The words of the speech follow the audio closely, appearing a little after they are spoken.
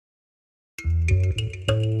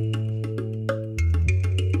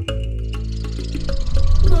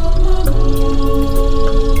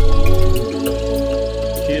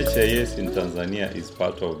HIS in Tanzania is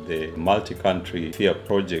part of the multi-country FEAR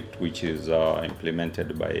project, which is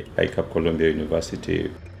implemented by ICAP Columbia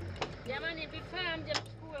University.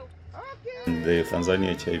 The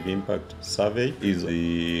Tanzania HIV Impact Survey is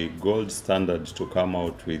the gold standard to come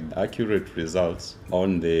out with accurate results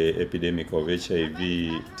on the epidemic of HIV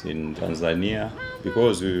in Tanzania,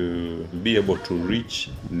 because we'll be able to reach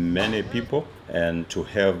many people and to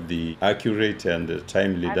have the accurate and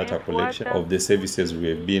timely data collection of the services we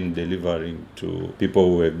have been delivering to people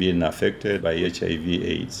who have been affected by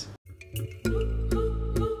HIV/AIDS.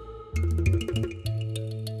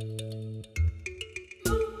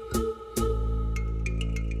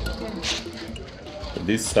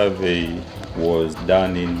 This survey was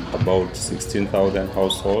done in about 16,000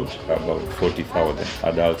 households, about 40,000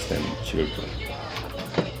 adults and children.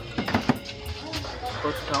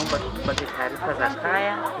 Tutaomba tupate taarifa za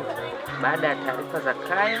kaya. Baada ya taarifa za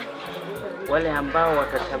kaya, wale ambao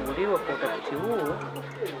watachaguliwa kwa utafiti huu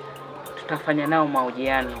tutafanya nao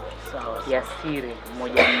mahojiano ya siri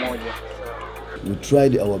mmoja mmoja. We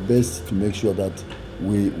tried our best to make sure that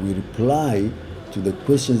we reply to the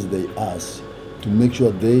questions they ask, to make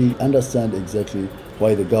sure they understand exactly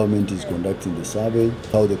why the government is conducting the survey,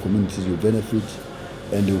 how the communities will benefit,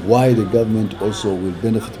 and why the government also will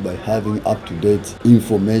benefit by having up-to-date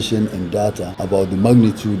information and data about the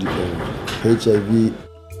magnitude of HIV.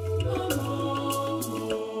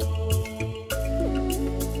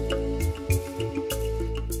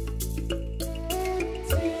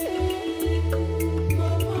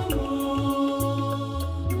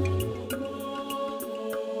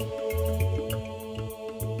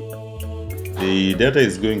 The data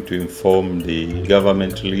is going to inform the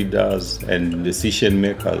government leaders and decision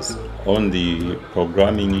makers on the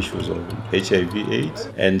programming issues of HIV/AIDS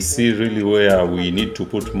and see really where we need to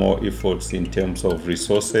put more efforts in terms of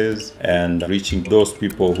resources and reaching those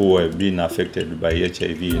people who have been affected by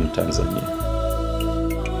HIV in Tanzania.